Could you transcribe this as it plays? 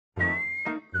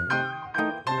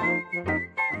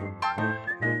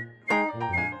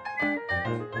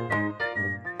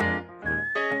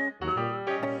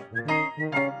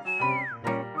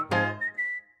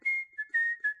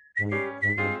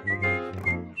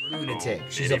lunatic.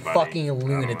 She's Anybody. a fucking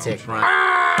lunatic,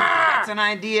 Ryan. That's an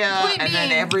idea, and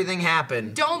then everything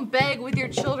happened. Don't beg with your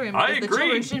children. I because the agree.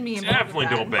 children shouldn't be involved Definitely with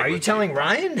that. don't beg. Are you with telling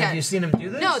Ryan? Yeah. Have you seen him do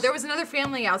this? No, there was another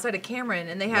family outside of Cameron,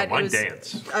 and they had mine it was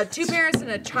dance. 2 parents and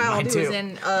a child Mine who was too.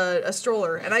 in a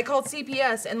stroller. And I called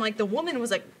CPS, and like the woman was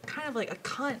like kind of like a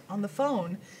cunt on the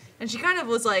phone, and she kind of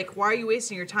was like, "Why are you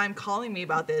wasting your time calling me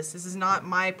about this? This is not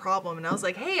my problem." And I was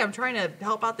like, "Hey, I'm trying to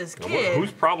help out this kid."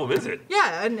 Whose problem is it?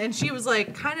 Yeah, and she was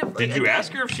like kind of. Did like, you again-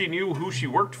 ask her if she knew who she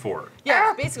worked for?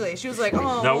 Yeah, basically, she was like,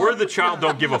 "Oh." No, we're well, the child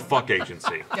don't give a fuck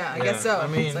agency. Yeah, I guess so. I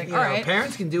mean, it's like, you all know, right.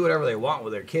 parents can do whatever they want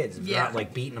with their kids. If they're Yeah. not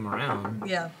like beating them around.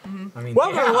 Yeah. I mean,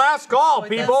 Welcome to yeah. the last call, Oh, it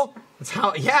does. people. That's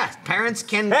how. Yeah, parents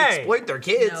can Hey. exploit their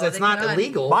kids. No, That's they not cannot.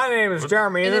 illegal. My name is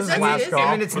Jeremy, and And this it's- is last it is. call.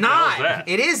 I mean, it's What the hell not. is that?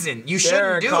 It isn't. You There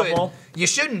are shouldn't a do it. couple. You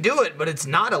shouldn't do it, but it's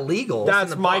not illegal.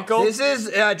 That's Michael. This is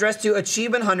addressed to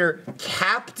achievement hunter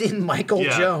Captain Michael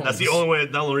Yeah, Jones. that's the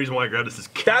only reason why I grabbed this is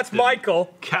Captain. That's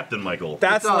Michael. Captain Michael.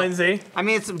 That's It's, Lindsay. I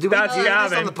mean, it's. Do we That's do this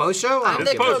Gavin. on the post show? I I'm don't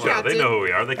the give a Post shit. show. They know who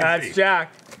we are. They can That's see.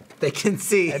 Jack. They can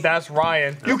see. And that's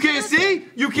Ryan. You can't see.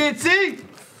 You can't see.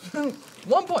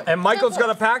 1 point. And Michael's got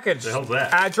a 10 package. The hell's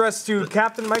that? Address to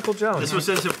Captain Michael Jones. This was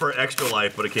sent in for Extra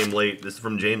Life, but it came late. This is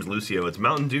from James Lucio. It's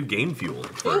Mountain Dew Game Fuel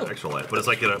for Ooh. Extra Life, but it's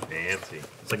like in a Fancy.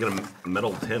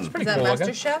 metal tin. Is that cool Master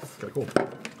looking. Chef? Kinda cool.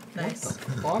 Nice.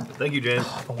 Thank you, James.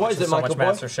 Why is it Michael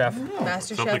Master Chef?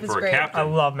 Master Something Chef is for a great. I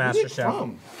captain. love Master Chef.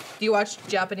 Do you watch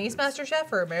Japanese Master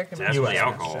Chef or American Master Definitely US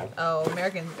alcohol. Oh,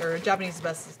 American or Japanese is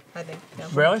best, I think. Yeah.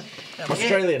 Really?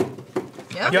 Australian.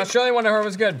 Yeah. The Australian one I heard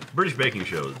was good. British Baking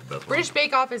Show is the best British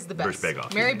Bake Off is the best. British Bake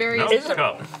Off. Mary Berry No, is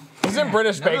cup. Isn't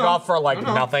British Bake Off for like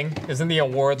nothing? Isn't the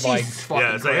award like? one.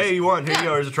 Yeah, it's like, hey, you won. Here you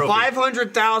go. Here's a trophy.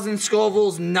 500,000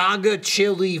 Scoville's Naga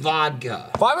Chili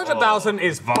Vodka. 500,000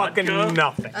 is vodka? fucking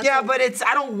nothing. Yeah, but it's.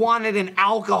 I don't want it in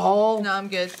alcohol. No, I'm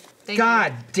good. Thank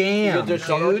God damn, You do a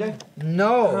shot, dude. RJ?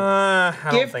 No. I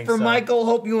don't Gift think for so. Michael.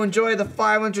 Hope you enjoy the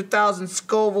 500,000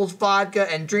 Scoville's vodka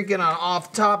and drink it on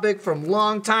off topic from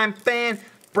longtime fan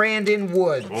Brandon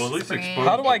Woods. Well, at least Brand. expose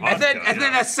How do I- the And then, vodka, and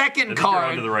then yeah. a second I think you're card,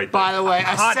 onto the right by thing. the way, a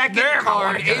God second damn, I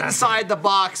card like that. inside the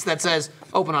box that says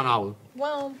 "Open on Awu."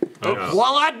 Well, Oops.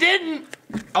 Well, I didn't.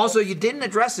 Also, you didn't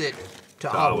address it to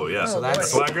Awu. Awu, yeah. So Oh, that's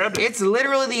That's why I grabbed it. it's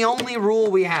literally the only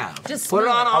rule we have. Just put it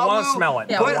smell on it. Awu. I wanna smell it.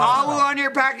 Yeah, Put we wanna Awu smell it. on your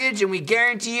package, and we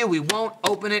guarantee you we won't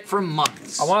open it for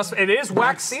months. I want to. It is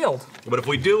wax sealed. But if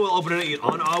we do, we'll open it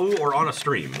on AWU or on a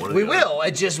stream. One of We the other. will.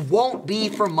 It just won't be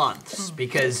for months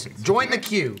because join the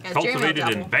queue. yeah, Jerry Cultivated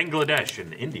Milk in apple. Bangladesh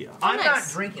and India. I'm Nice. not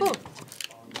drinking. Cool.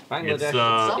 Bangladesh.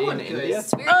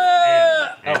 It's, in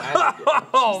India.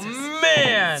 Oh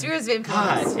man. Serious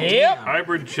vampires. God. Yep.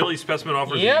 Hybrid chili specimen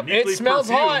offers Yep, a uniquely it smells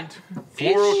perfumed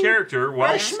floral character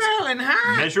while Smelling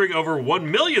hot. measuring over 1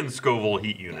 million Scoville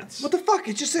heat units. What the fuck?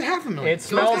 It just said 500,000. It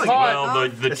smells like- hot. Well,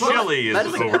 the chili is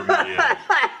over a million.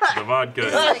 The vodka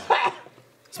is... It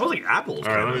smells like apples.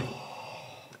 All right, let me...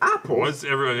 Apple? Everyone's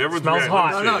Smells reaction?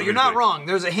 hot. No, you're not wrong.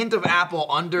 There's a hint of apple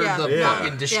under Yeah. the Yeah.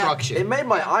 fucking destruction. It made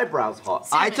my eyebrows hot.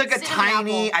 I took a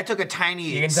Cinnamon tiny.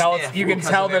 You can tell. It's, sniff you can because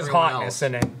tell of there's everyone hotness else.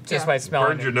 in it just Yeah. by smelling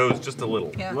Burned your it. nose just a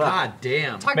little. Yeah. God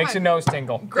damn. Talk Makes your about nose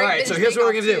tingle. Great Alright, so British here's what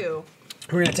we're Bake gonna Off, do.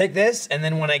 too. We're gonna take this, and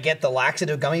then when I get the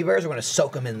laxative gummy bears, we're gonna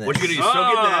soak them in this. What you're gonna do? You soak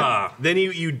in Ah. that. Then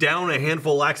you down a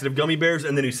handful of laxative gummy bears,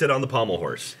 and then you sit on the pommel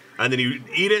horse. And then you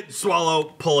eat it, swallow,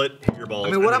 pull it, hit your balls. I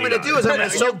mean, what and I'm then gonna you do is I'm die.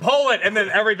 gonna You soak. pull it and then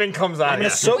everything comes out. I'm gonna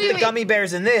of it. soak Wait, the wait. gummy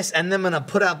bears in this, and then I'm gonna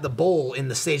put out the bowl in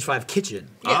the stage 5 kitchen.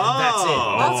 Yeah. That's it. That's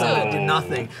Also- gonna do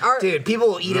nothing. Are- Dude, people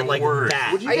will eat The it like worst.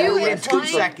 that. Would you Are you guys in like 2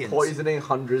 implying- seconds? poisoning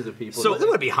hundreds of people? So- There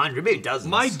would be 100, maybe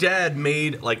dozens. My dad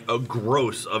made like a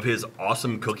gross of his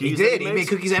awesome cookies. He that did. He made makes.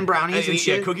 cookies and brownies and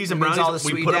shit. Yeah, cookies and He makes brownies. all the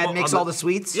We sweet. put 'em Dad on makes the- all the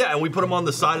sweets. Yeah, and we put them on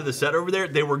the side of the set over there.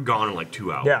 They were gone in like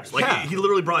 2 hours. Yeah. Like Yeah. he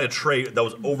literally brought a tray that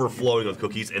was overflowing with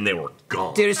cookies, and they were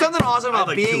gone. Dude, there's something awesome I had about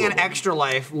like being 2 an of them. extra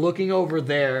life, looking over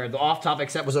there. The off-topic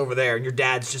set was over there, and your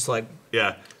dad's just like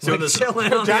Yeah. So this,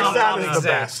 chilling on Jack's the dad off-topic is the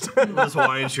set. best. this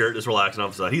Hawaiian shirt, just relaxing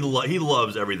off the side. He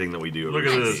loves everything that we do. Look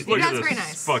at Nice. this. Look That's at this very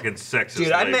nice. fucking sexist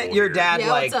Dude, I met label your here. dad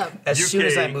Yeah, like what's up? as soon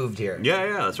as I UK. moved here. Yeah,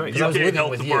 that's right. I was UK living health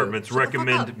with you. departments Shut the fuck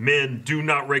recommend up. men do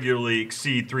not regularly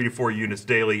exceed 3 to 4 units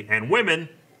daily, and women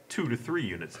 2 to 3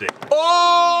 units daily.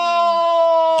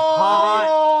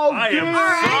 Oh! I am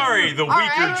sorry, the weaker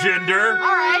right. gender. All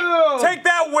right. Take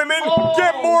that, women!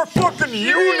 Get more fucking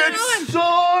units!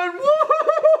 Son!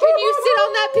 Can you sit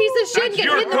on that piece of shit and That's get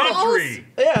your hit in the balls? country.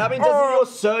 Yeah, I mean, doesn't your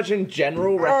Surgeon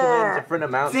General recommend different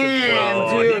amounts Damn,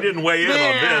 of Oh, dude. he didn't weigh in on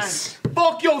Man. this.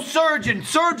 Fuck your surgeon!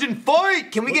 Surgeon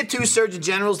fight! Can we get 2 surgeon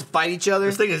generals to fight each other?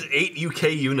 This thing is 8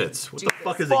 UK units. What the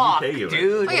fuck is Fuck, a UK unit?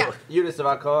 dude. Oh, yeah. units of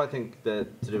alcohol? I think they're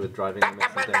to do with driving limits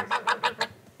and things.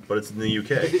 but it's in the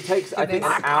UK. It takes, I think,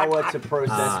 an hour to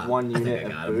process 1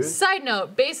 unit of food. Side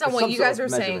note, based on There's what some you sort guys of were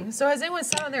saying, measurement. so has anyone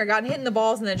sat on there, gotten hit in the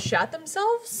balls, and then shat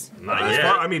themselves? Not As yet.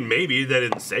 far, I mean, maybe they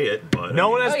didn't say it, but No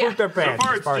one has Oh, yeah. pooped their So pants.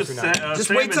 far, as far it's as just we know. Just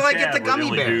Sam wait and till I get Chad the were gummy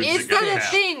only bears. dudes Is got that a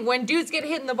shat. thing when dudes get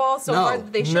hit in the balls so No. hard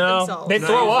that they shit No, themselves? they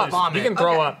throw No, up. vomit. You can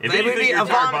throw Okay. up. If It would anything, be your a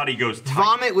entire vom- body goes tight.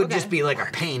 Vomit would Okay. just be like a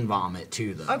pain vomit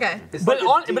too, though. Okay. It's But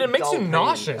like a it deep, makes dull you pain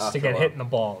nauseous after to get a hit in the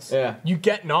balls. Yeah. You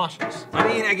get nauseous. I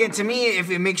mean, again, to me, if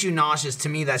it makes you nauseous, to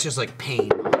me that's just like pain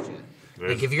nausea.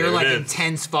 Like if you're There like it is.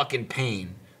 intense fucking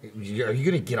pain, are you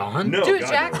gonna get on? no. Do it, God,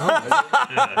 Jack. no.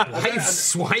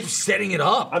 Why are you setting it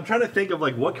up? I'm trying to think of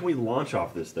like what can we launch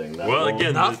off this thing. That Well, will-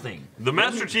 again, Nothing. The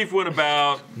Master Chief went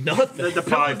about Nothing. the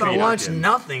 5 To feet. launch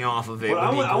nothing off of it But I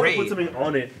would want be to great. put something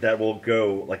on it that will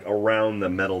go like around the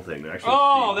metal thing. Actually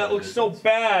Oh, see that what looks it so is.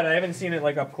 bad. I haven't seen it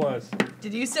like up close.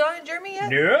 Did you sit on it, Jeremy, yet?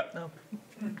 Nope. No.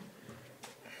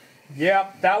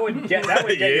 Yep, that would get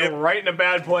Yep. you right in a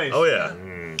bad place. Oh yeah.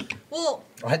 Well,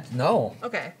 No.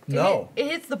 okay. No. It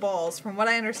hits the balls. From what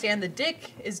I understand, the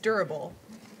dick is durable.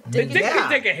 The dick Yeah. can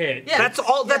take a hit. Yeah. That's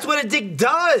all. That's what a dick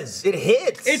does. It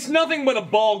hits. It's nothing but a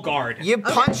ball guard. You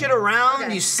punch it around.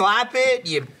 Okay. You slap it.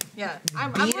 You. Yeah.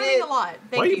 I'm Beat learning it. a lot.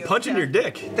 Thank Why are you punching Yeah. your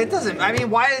dick? That doesn't. I mean,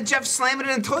 why did Jeff slam it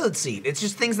in a toilet seat? It's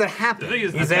just things that The happen. thing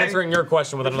is, He's the answering your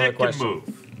question with dick another can question. move.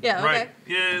 Yeah, okay. Right?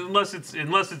 Yeah, unless it's It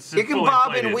can fully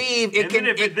bob and inflated. weave. It And can.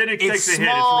 then if then it it's takes a hit,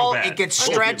 small. it's real bad. It gets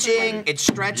Okay. stretching. It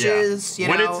stretches. You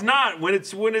know. When it's not,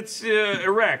 when it's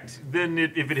erect, then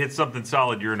if it hits something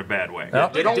solid, you're in a bad way.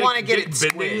 Yep. You don't Dick- want to get dick it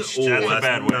bending? squished. Oh, That's a that's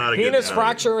bad way. not a good Penis sign.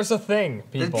 fracture is a thing,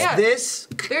 people. Yeah. This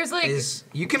There's like, is.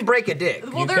 You can break a dick.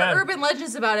 well, You there can. are urban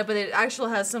legends about it, but it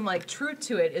actually has some like truth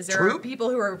to it. Is there Truth? are people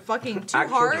who are fucking too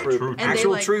Actual hard truth. and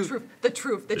Actual they like truth. the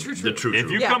truth. The true If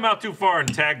you Yeah. come out too far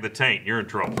and tag the taint, you're in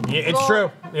trouble. Yeah, it's Well,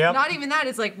 true. Yep. Not even that.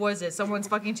 It's like, what is it? Someone's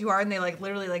fucking too hard and they like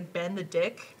literally like bend the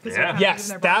dick. 'Cause they're Yeah. kinda Yes,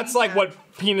 moving their that's body? like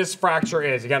what penis fracture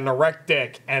is. You got an erect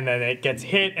dick, and then it gets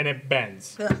hit and it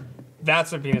bends. Ugh.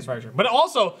 That's a penis fracture. But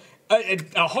also,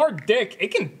 a hard dick,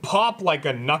 it can pop like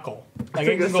a knuckle. Like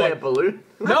You're it gonna can go say a like, balloon?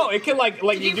 no, it can like Can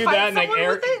you you do fight that and like someone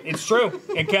air. with it? It's true.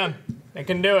 It can. It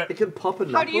can do It it. can pop a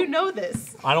knuckle. How do you know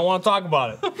this? I don't want to talk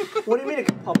about it. What do you mean it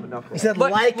can pop a knuckle? He said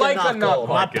Like- like, like a a knuckle, knuckle.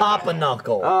 not Like a pop a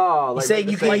knuckle. Oh, like He's saying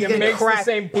the you same- can, Like it makes the crack.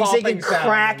 same He's saying you can popping sound.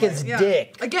 crack his Yeah.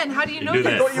 dick. Again, how do you know do that?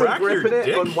 that. I thought you were Crack your gripping it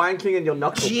dick? on wanking and your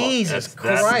knuckle Jesus That's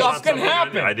Christ. not Stuff can something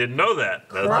happen. I didn't know that.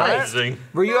 That's Christ. interesting.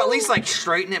 Were you at least like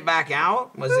straighten it back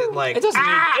out? Was it like It doesn't.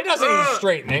 Need, it doesn't need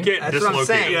straightening. Get That's what I'm dislocated.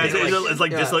 saying. Yeah, it's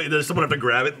like Yeah. does someone have to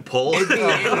grab it and pull? It'd be-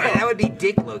 that would be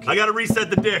dick located. I gotta reset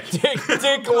the dick.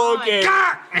 Dick located.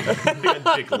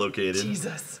 Dick located.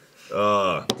 Jesus.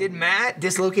 Did Matt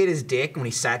dislocate his dick when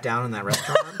he sat down in that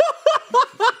restaurant?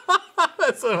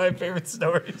 That's one of my favorite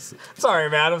stories. Sorry,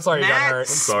 man. I'm sorry you got Matt hurt.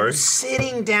 sorry.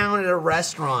 sitting down at a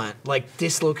restaurant like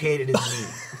dislocated his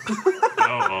knee.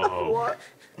 Oh.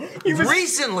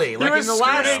 Recently, like in was the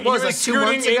last, scooting- what was he like was 2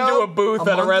 months scooting ago? into a booth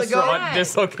at a month restaurant, ago?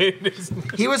 dislocated his knee.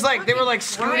 He was like, they were like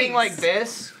scooting Christ. like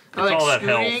this, or, like all that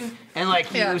scooting, health. and like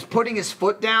he Yeah. was putting his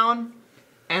foot down,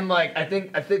 and like I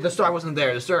think the story wasn't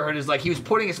there. The story I heard is like he was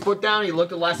putting his foot down. He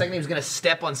looked at the last second he was gonna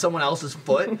step on someone else's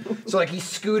foot, so like he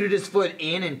scooted his foot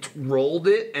in and rolled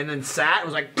it, and then sat. It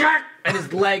was like, "Gah!" and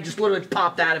his leg just literally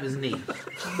popped out of his knee,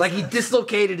 like he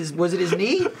dislocated his. Was it his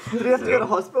knee? Did he have to go to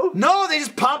hospital? No, they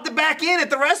just popped it back in at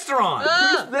the restaurant.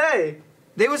 Who's they?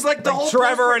 They was like the whole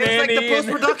Trevor and it was like Andy the and-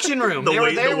 post production room. The They were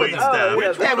wait, there the with wait them. staff. yeah. Which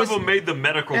Yeah, one it was- of them made the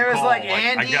medical There was call? like I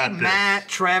Andy, got this. Matt,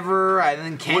 Trevor, and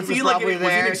then Ken Was was, he like probably was he in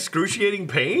there. excruciating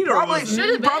pain or Probably, was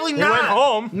Should've been. probably He not. went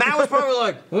home. Matt was probably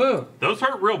like, oh. Those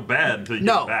hurt real bad until you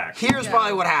No, get back. here's Yeah.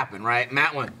 probably what happened, right?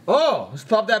 Matt went, oh, let's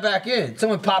pop that back in.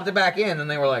 Someone popped it back in,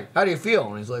 and they were like, how do you feel?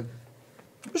 And he's like,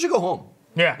 we should go home.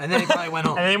 Yeah. And then he probably went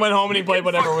home. And then he went home and he played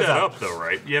whatever Fuck was that up. up though,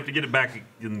 right? You have to get it back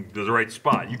in the right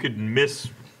spot. You could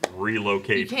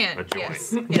relocate You can't. a joint.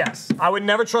 Yes. Yes. I would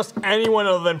never trust anyone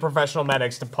other than professional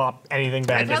medics to pop anything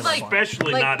back And I've in. had, like,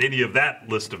 especially like- not any of that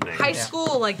list of names. High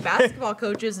school like basketball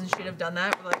coaches and shit have done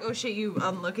that. We're like, oh shit, you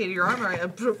unlocated your arm, right?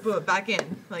 Back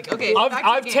in. Like, okay. back to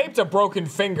I've the game. taped a broken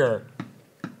finger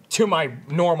to my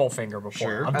normal finger before.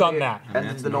 Sure. I've done that. And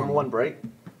did the normal one break?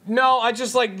 No, I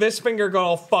just like this finger got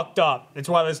all fucked up. It's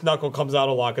why this knuckle comes out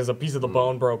a lot because a piece of the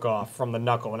bone broke off from the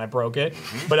knuckle and I broke it.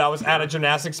 But I was at a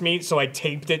gymnastics meet, so I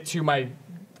taped it to my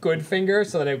good finger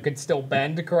so that it could still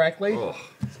bend correctly.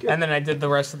 And then I did the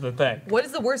rest of the thing. What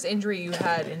is the worst injury you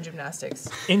had in gymnastics?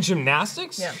 In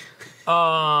gymnastics? Yeah.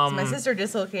 So my sister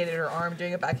dislocated her arm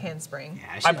doing a back handspring. Yeah,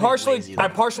 I should've been partially lazy, I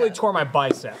though. partially tore my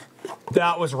bicep.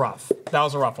 That was rough. That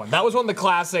was a rough one. That was one of the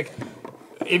classic.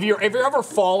 If you're ever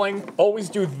falling, always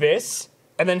do this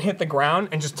and then hit the ground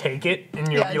and just take it, and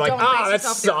you'll Yeah, be like, don't ah, that brace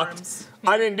yourself with your sucked. arms.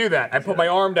 I didn't do that. I put my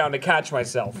arm down to catch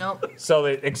myself. Nope. So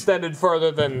it extended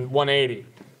further than 180.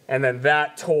 And then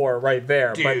that tore right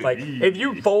there. But Dude. like, if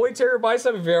you fully tear your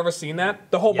bicep, have you ever seen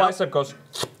that? The whole Yep. bicep goes.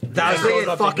 That was goes it.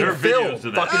 up to Fucking there are Phil. videos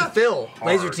of that. Fucking Phil.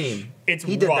 Laser Harsh. Team. It's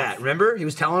he did rough. that. Remember? He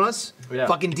was telling us. Yeah.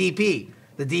 Fucking DP.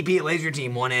 The DP at Laser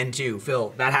Team 1 and 2.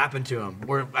 Phil. That happened to him.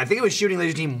 Where I think it was shooting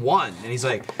Laser Team 1, and he's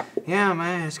like, "Yeah,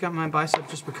 man, I just got my bicep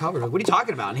just recovered." Like, what are you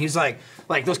talking about? And he's like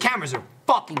those cameras are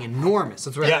fucking enormous.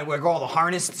 That's where Yeah. they wear all the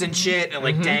harnesses and shit, and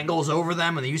like dangles over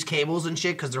them, and they use cables and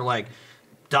shit because they're like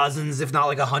dozens, if not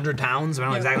like 100 pounds. I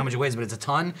don't know exactly how much it weighs, but it's a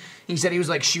ton. He said he was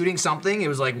like shooting something. It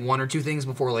was like 1 or 2 things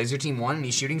before Laser Team 1, and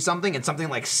he's shooting something, and something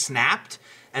like snapped.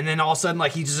 And then all of a sudden,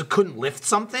 like, he just couldn't lift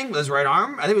something with his right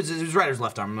arm. I think it was right or his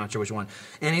left arm. I'm not sure which one.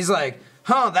 And he's like,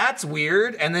 huh, that's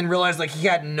weird. And then realized, like, he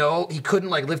couldn't,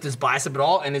 like, lift his bicep at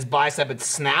all. And his bicep had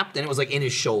snapped, and it was, like, in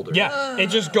his shoulder. Yeah, it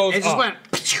just goes It just up. went,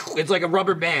 it's like a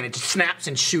rubber band. It just snaps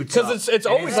and shoots up. 'Cause it's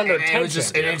And always under and it was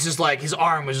just, tension. and it's just like, his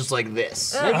arm was just like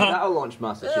this. Maybe that'll launch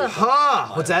Massachusetts.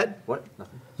 Huh, what's that? What?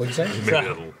 Nothing. What'd you say? Maybe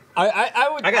that'll- I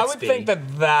would I got would speed. think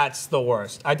that that's the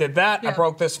worst. I did that. I Yeah.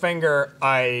 broke this finger.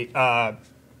 I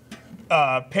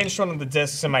pinched one of the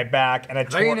discs in my back, and I I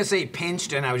thought you tore. were gonna say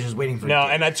pinched, and I was just waiting for No,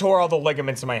 it. and I tore all the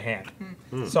ligaments in my hand.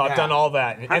 So I've Yeah. done all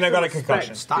that, and I got a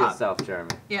concussion. Stop. Yourself,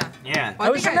 Jeremy. Yeah. Yeah. Well,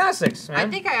 I was gymnastics, I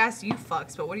man. think I asked you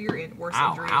fucks, but what are your worst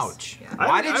Ow, injuries? ouch. Yeah.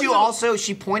 Why did you also,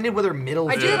 she pointed with her middle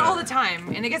I do finger. it all the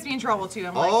time, and it gets me in trouble too.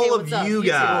 I'm like, All hey, of what's up? you too.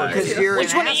 guys. Because you're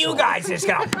Which an one of you asshole. guys is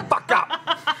gonna fuck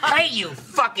up? Hey, you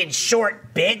fucking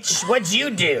short bitch. What'd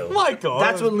you do? Michael.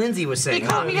 That's what Lindsay was He saying.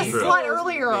 called me a slut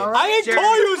earlier, all I right? didn't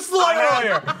call you a slut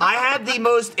earlier. I had the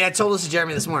most, I told this to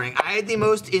Jeremy this morning, I had the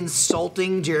most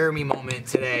insulting Jeremy moment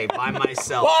today by myself.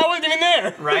 Well, I wasn't even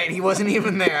there. Right? He wasn't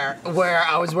even there. Where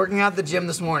I was working out at the gym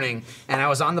this morning, and I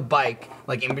was on the bike,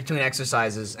 like in between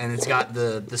exercises, and it's got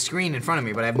the screen in front of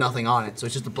me, but I have nothing on it. So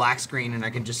it's just a black screen, and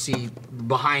I can just see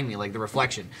behind me, like the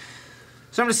reflection.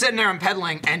 So I'm just sitting there and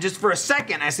pedaling, and just for a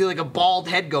second, I see like a bald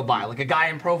head go by, like a guy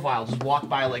in profile just walk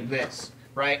by like this,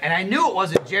 right? And I knew it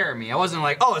wasn't Jeremy. I wasn't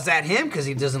like, oh, is that him? Because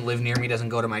he doesn't live near me, doesn't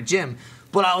go to my gym.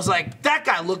 But I was like, that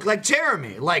guy looked like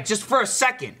Jeremy, like just for a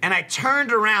second. And I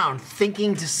turned around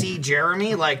thinking to see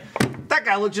Jeremy, like, that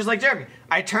guy looked just like Jeremy.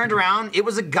 I turned around, it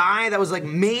was a guy that was like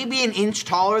maybe an inch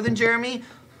taller than Jeremy,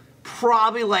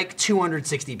 probably like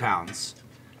 260 pounds.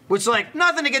 Which, like,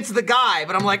 nothing against the guy,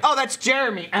 but I'm like, oh, that's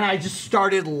Jeremy. And I just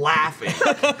started laughing.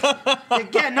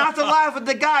 Again, not to laugh at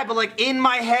the guy, but like in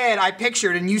my head, I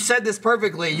pictured, and you said this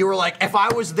perfectly, you were like, if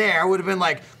I was there, I would have been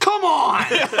like, come on!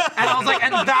 And I was like,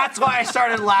 and that's why I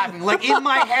started laughing. Like in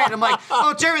my head, I'm like,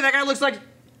 oh, Jeremy, that guy looks like,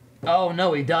 oh,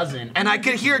 no, he doesn't. And I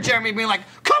could hear Jeremy being like,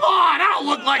 come on, I don't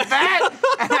look like that!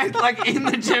 And I, like, in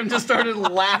the gym, just started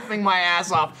laughing my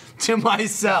ass off to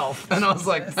myself. And I was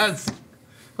like, that's...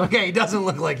 Okay, he doesn't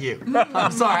look like you.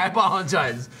 I'm sorry, I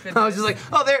apologize. I was just like,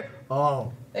 oh, there.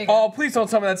 Oh. There you go. Oh, please don't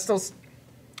tell me that's still.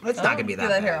 It's not gonna be Get that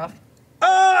that hair bad. off.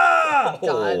 Ah!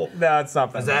 Oh. That's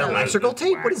not. Is that electrical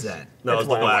tape? What is that? No, it's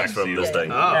the It's wax wax from this seal.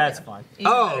 thing. Oh. That's fine.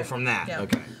 Even Oh, better. from that. Yeah.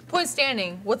 Okay. Point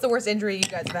standing. What's the worst injury you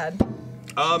guys have had?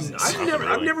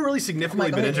 I've never really significantly Oh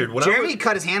my been God. injured. When Jeremy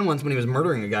cut his hand once when he was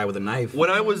murdering a guy with a knife. When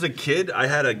I was a kid, I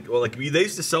had they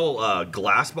used to sell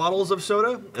glass bottles of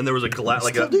soda, and there was a glass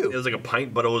Still do. it was like a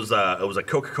pint, but it was a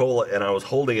Coca-Cola, and I was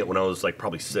holding it when I was like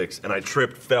probably 6, and I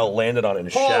tripped, fell, landed on it,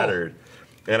 and shattered.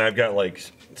 And I've got like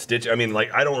stitch. I mean,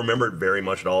 like I don't remember it very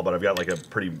much at all, but I've got like a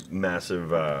pretty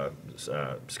massive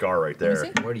scar right there.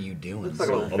 see. What are you doing? Looks like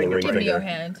a On the finger ring Give me your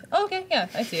finger. hand. Oh, okay, yeah,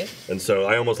 I see it. And so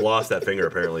I almost lost that finger,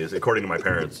 apparently, according to my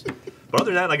parents. But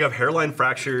other than that, like I've hairline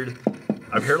fractured.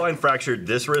 I've hairline fractured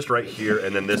this wrist right here,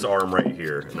 and then this arm right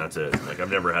here, and that's it. Like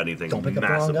I've never had anything Don't pick up the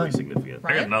wrong massively gun. significant. I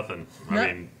got Ryan? nothing. No. I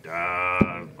mean,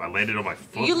 I landed on my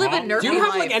foot. You live in wrong. Nerf. Do you have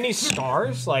life. like any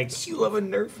scars? Like You love a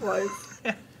Nerf life.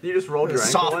 You just rolled your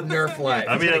ankle. Soft once? Nerf life.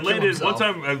 I mean, He's I gonna kill landed one himself.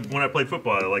 time when I played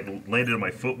football. I like landed on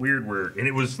my foot weird, and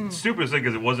it was stupid thing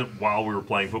because it wasn't while we were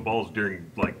playing football. It was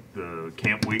during like the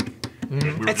camp week. And we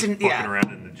were It's just an- fucking yeah.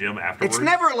 around in the gym afterwards. It's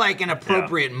never like an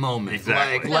appropriate moment.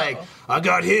 Exactly. Like, No. I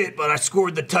got hit, but I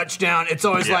scored the touchdown. It's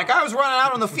always Yeah. like, I was running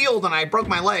out on the field and I broke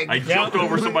my leg. I jumped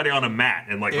over somebody on a mat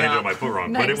and like landed Yeah. on my foot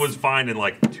wrong, but it Nice. was fine in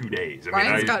like 2 days. I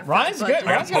Ryan's mean, got Ryan's fat good. butt. I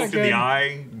got Ryan's got a poked in good- the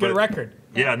eye. good but- record.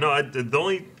 Yeah, no, the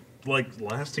only like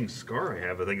lasting scar I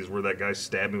have, I think, is where that guy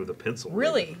stabbed me with a pencil.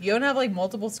 Really? You don't have like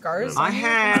multiple scars? I on you?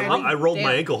 had- I rolled my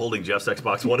Damn. ankle holding Jeff's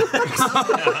Xbox One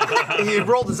X. He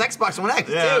rolled his Xbox One X,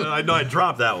 Yeah, too. I know. I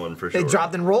dropped that one for sure. They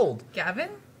dropped and rolled. Gavin?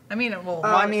 I mean, well,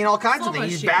 Well, I mean, all kinds of so things.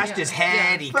 He much just bashed shit, his yeah.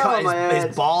 head. Yeah. He Fell cut on my his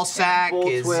head. ball sack. Ball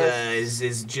His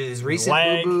twist. recent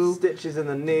Leg. boo boo. Stitches in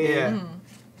the knee. Yeah.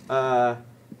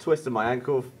 twisted my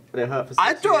ankle. It hurt for 6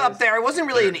 I'd throw it up years. there. It wasn't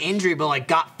really an injury, but like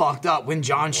got fucked up when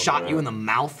John shot you in the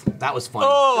mouth. That was funny.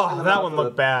 Oh, that one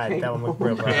looked bad. That one looked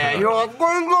real bad. Yeah, you're like,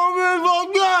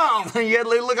 you had,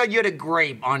 look like you had a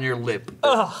grape on your lip.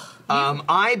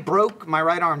 I broke my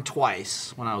right arm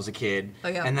twice when I was a kid. Oh,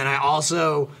 yeah. And then I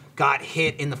also got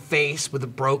hit in the face with a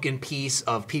broken piece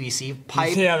of PVC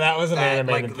pipe. Yeah, that was an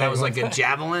animated like, that was thing. like a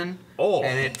javelin. Oh.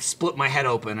 And it split my head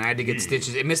open. I had to get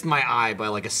stitches. It missed my eye by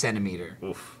like a centimeter.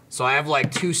 Oof. So I have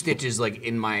like 2 stitches like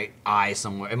in my eye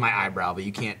somewhere, in my eyebrow, but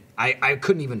you can't, I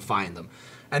couldn't even find them.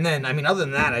 And then, I mean, other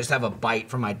than that, I just have a bite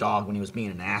from my dog when he was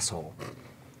being an asshole.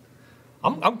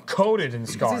 I'm coated in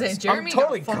scars. saying, I'm Jeremy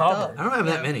totally got fucked covered. up. I don't have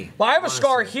that many. Well, I have a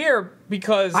scar honestly. here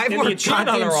because I have in more the achievement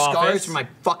goddamn hunter scars office. from my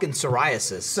fucking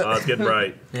psoriasis. Oh, it's getting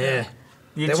bright. Yeah.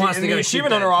 The They want us to in go the shoot achievement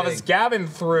that hunter office, thing. Gavin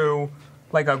threw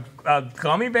like a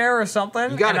gummy bear or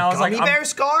something. You got and a I was gummy like, bear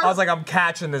scar? I was like, I'm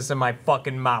catching this in my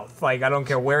fucking mouth. Like, I don't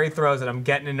care where he throws it, I'm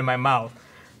getting into my mouth.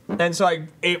 And so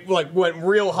it like went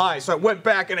real high. So I went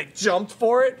back and I jumped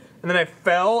for it, and then I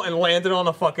fell and landed on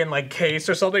a fucking like case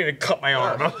or something, and it cut my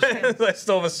arm. I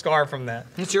still have a scar from that.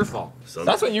 It's your fault.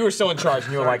 That's when you were still in charge,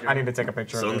 and you were like, I need to take a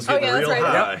picture of Sun's this. Oh, getting yeah, that's real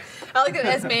right. high. I like that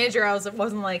as manager,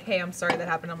 wasn't like, hey, I'm sorry that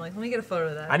happened. I'm like, let me get a photo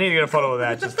of that. I need to get a photo of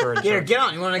that just for a Here, joke. get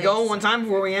on. You want to go one time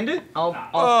before we end it?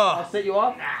 I'll set you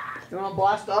up. You want to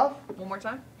blast off? One more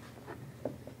time.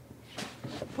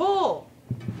 Pull.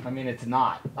 I mean, it's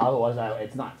not. Otherwise,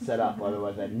 it's not set up.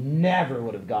 Otherwise, I never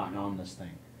would have gotten on this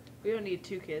thing. We don't need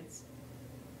 2 kids.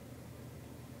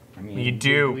 I mean, You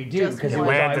do. We do Just because it one.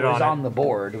 was, Landed it was on it. on the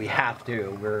board. We have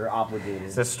to. We're obligated.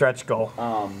 It's a stretch goal.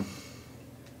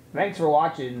 Thanks for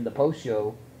watching the post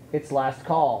show. It's last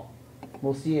call.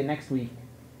 We'll see you next week.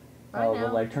 Bye now.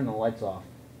 We'll like turn the lights off.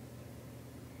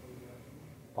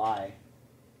 Bye.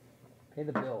 Pay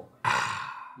the bill.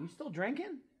 You still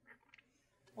drinking?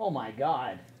 Oh my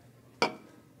god.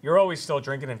 You're always still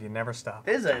drinking if you never stop.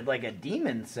 This is like a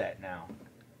demon set now.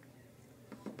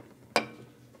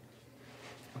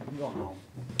 I'm going home.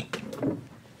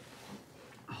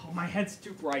 Oh, my head's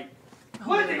too bright.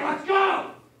 Lindsay, let's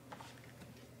go!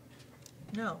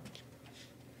 No.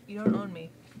 You don't own me.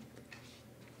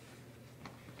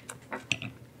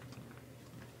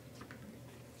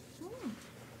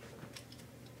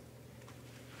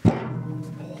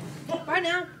 Bye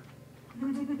now.